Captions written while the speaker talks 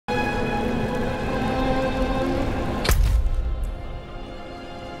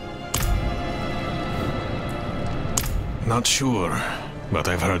Not sure, but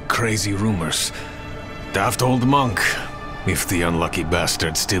I've heard crazy rumors. Daft old monk, if the unlucky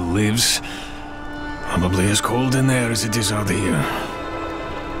bastard still lives. Probably as cold in there as it is out here.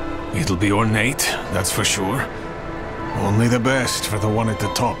 It'll be ornate, that's for sure. Only the best for the one at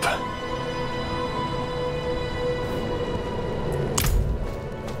the top.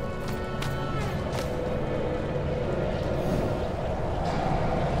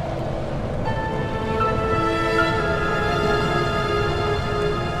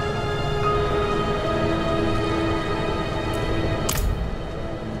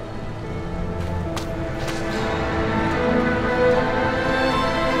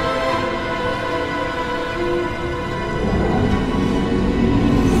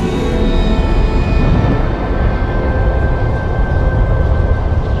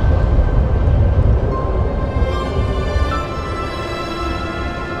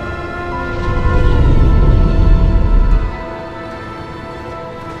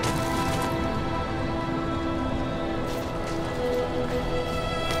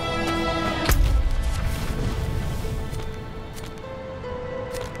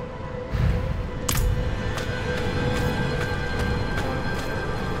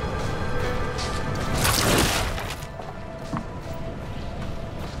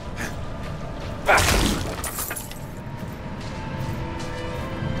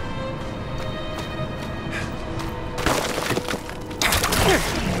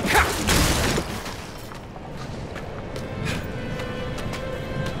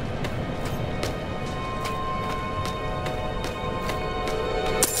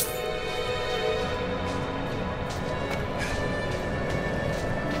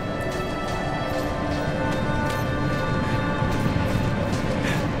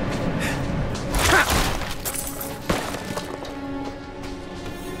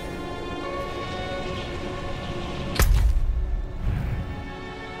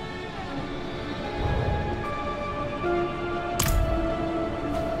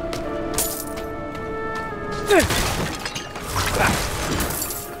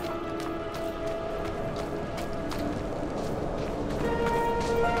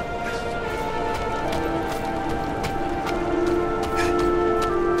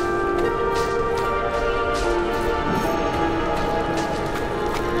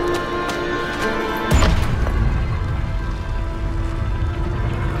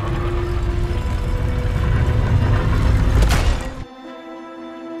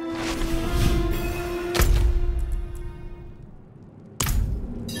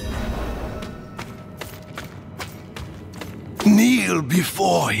 Kneel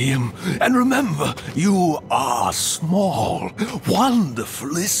before him, and remember, you are small,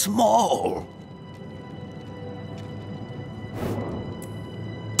 wonderfully small.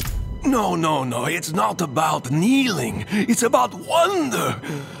 No, it's not about kneeling, it's about wonder.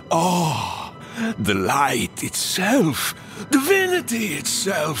 Oh, the light itself, divinity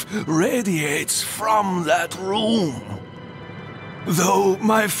itself, radiates from that room. Though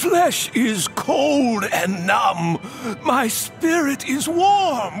my flesh is cold and numb, my spirit is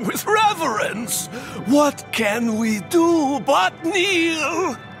warm with reverence. What can we do but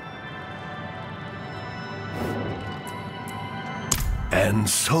kneel? And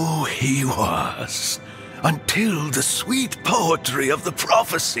so he was, until the sweet poetry of the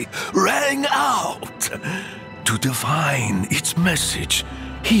prophecy rang out. To divine its message,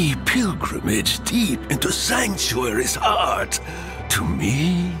 he pilgrimaged deep into Sanctuary's heart. To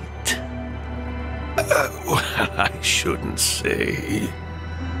meet? Well, I shouldn't say.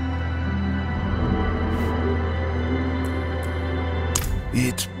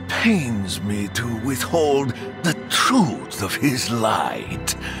 It pains me to withhold the truth of his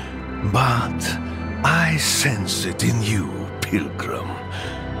light, but I sense it in you, pilgrim,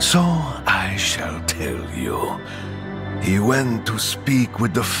 so I shall tell you. He went to speak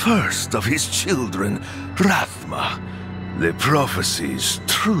with the first of his children, Rathma, the prophecy's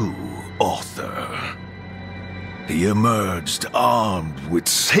true author. He emerged armed with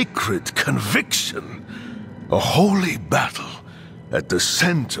sacred conviction, a holy battle at the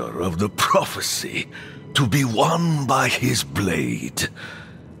center of the prophecy, to be won by his blade.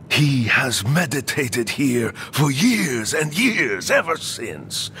 He has meditated here for years and years ever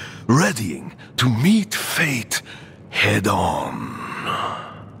since, readying to meet fate head on.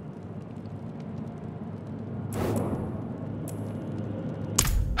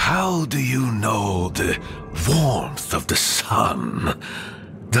 How do you know the warmth of the sun,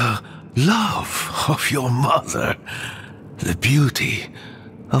 the love of your mother, the beauty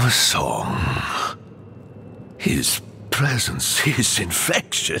of a song? His presence is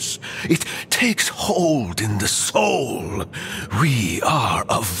infectious. It takes hold in the soul. We are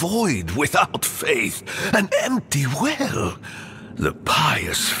a void without faith, an empty well. The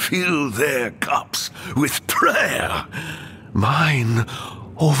pious fill their cups with prayer. Mine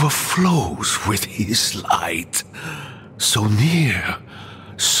overflows with his light. So near,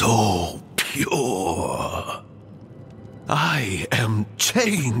 so pure. I am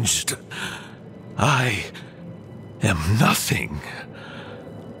changed. I am nothing.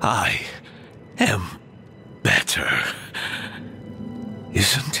 I am better.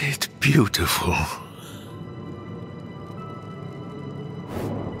 Isn't it beautiful?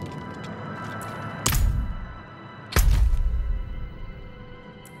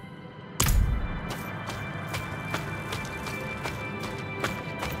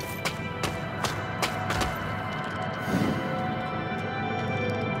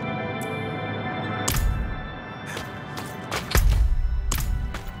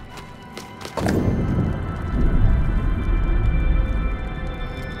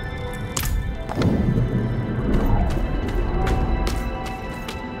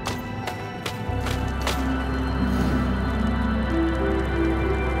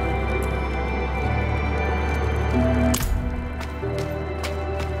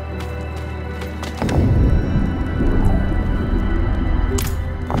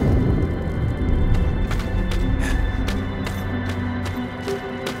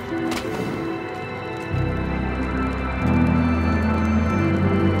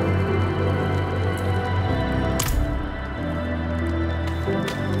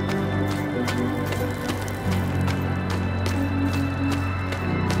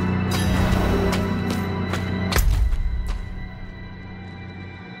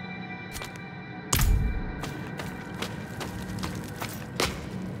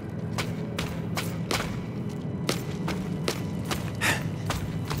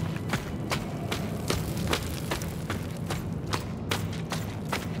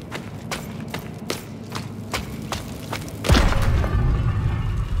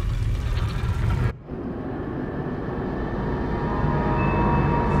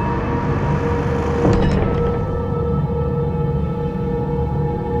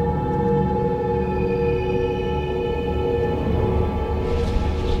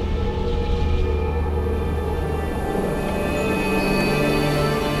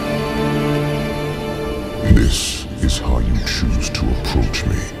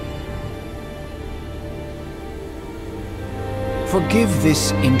 Forgive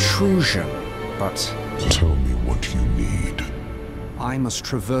this intrusion, but... Tell me what you need. I must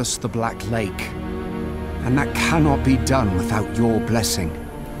traverse the Black Lake, and that cannot be done without your blessing.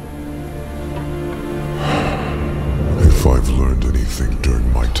 If I've learned anything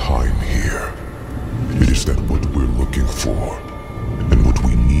during my time here, it is that what we're looking for, and what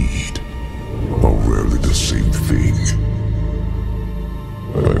we need, are rarely the same thing.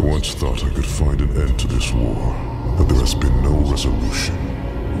 I once thought I could find an end to this war, but there has been no resolution,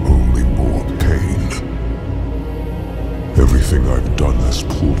 only more pain. Everything I've done has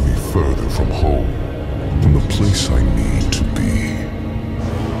pulled me further from home, from the place I need to be.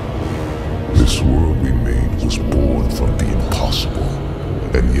 This world we made was born from the impossible,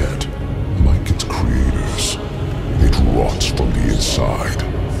 and yet, like its creators, it rots from the inside.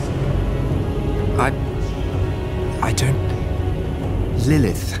 I don't...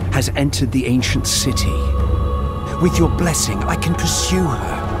 Lilith has entered the ancient city. With your blessing, I can pursue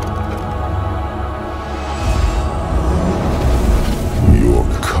her. Your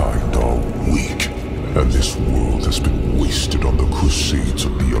kind are weak, and this world has been wasted on the crusades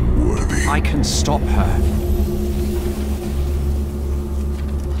of the unworthy. I can stop her.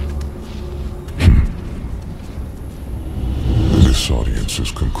 This audience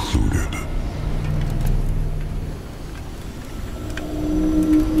is concluded.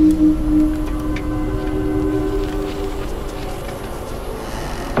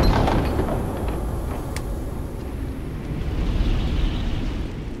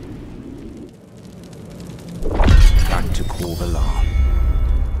 Back to Kor Valar.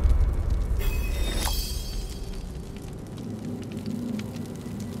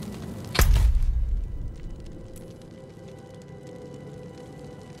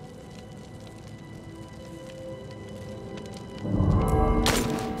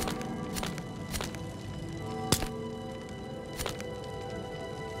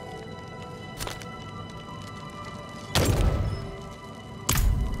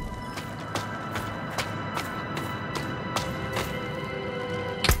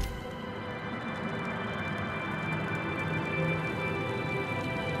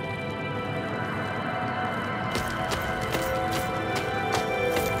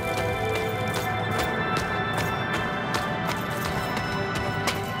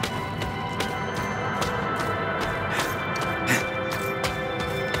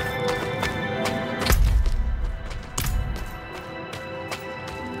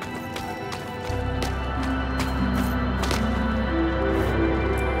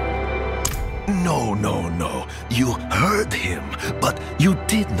 You heard him, but you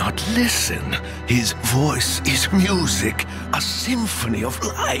did not listen. His voice is music, a symphony of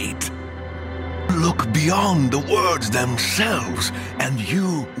light. Look beyond the words themselves, and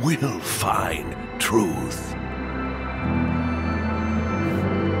you will find truth.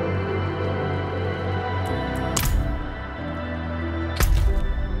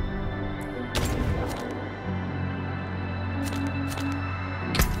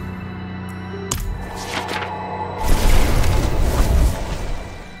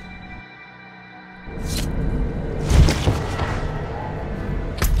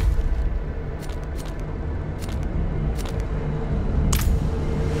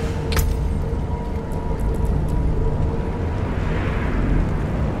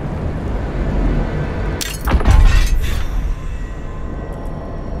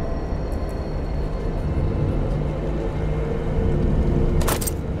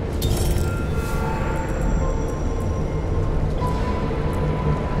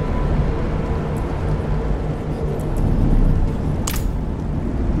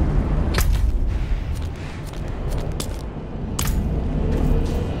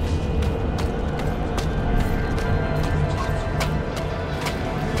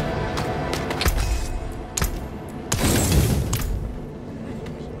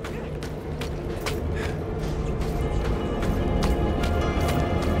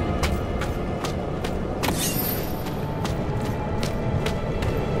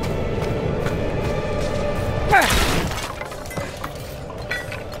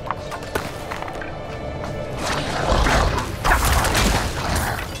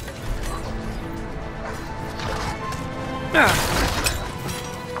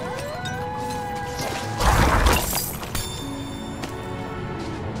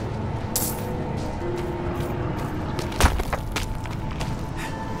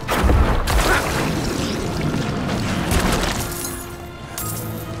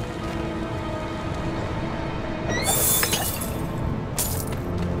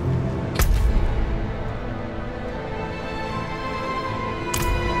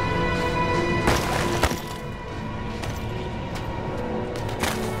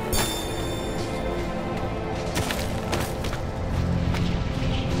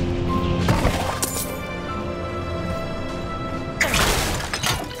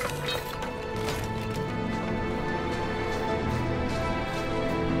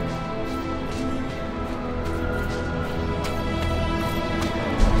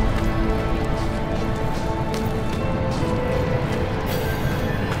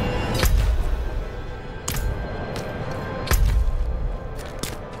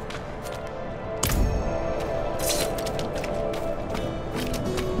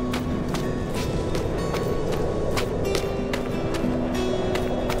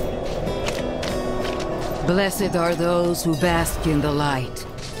 Blessed are those who bask in the light.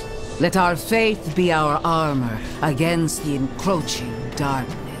 Let our faith be our armor against the encroaching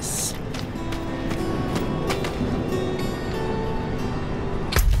darkness.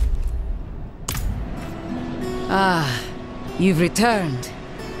 Ah, you've returned.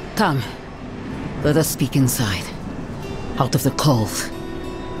 Come, let us speak inside, out of the cold.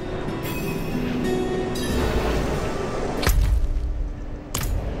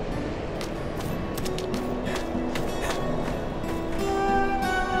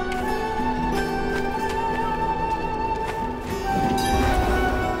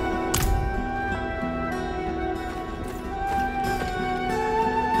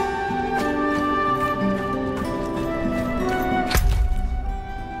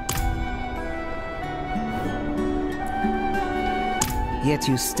 Yet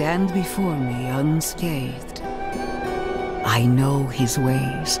you stand before me unscathed. I know his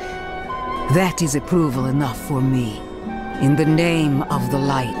ways. That is approval enough for me. In the name of the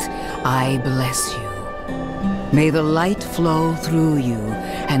light, I bless you. May the light flow through you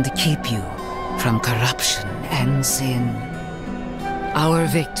and keep you from corruption and sin. Our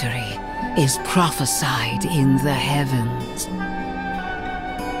victory is prophesied in the heavens.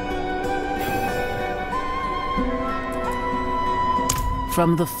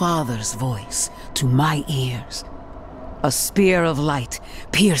 From the Father's voice to my ears, a spear of light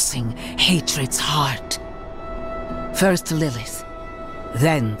piercing hatred's heart. First Lilith,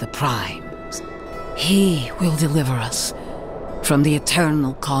 then the Primes. He will deliver us from the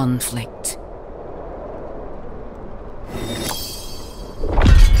eternal conflict.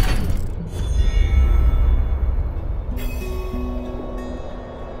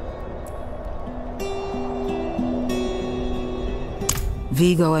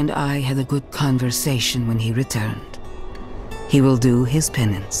 Vigo and I had a good conversation when he returned. He will do his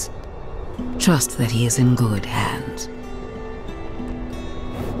penance. Trust that he is in good hands.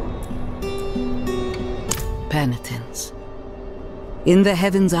 Penitence. In the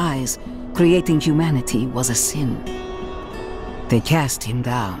heavens' eyes, creating humanity was a sin. They cast him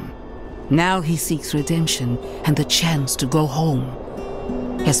down. Now he seeks redemption and the chance to go home.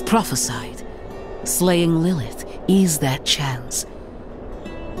 As prophesied, slaying Lilith is that chance.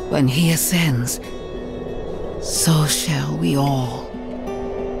 When he ascends, so shall we all.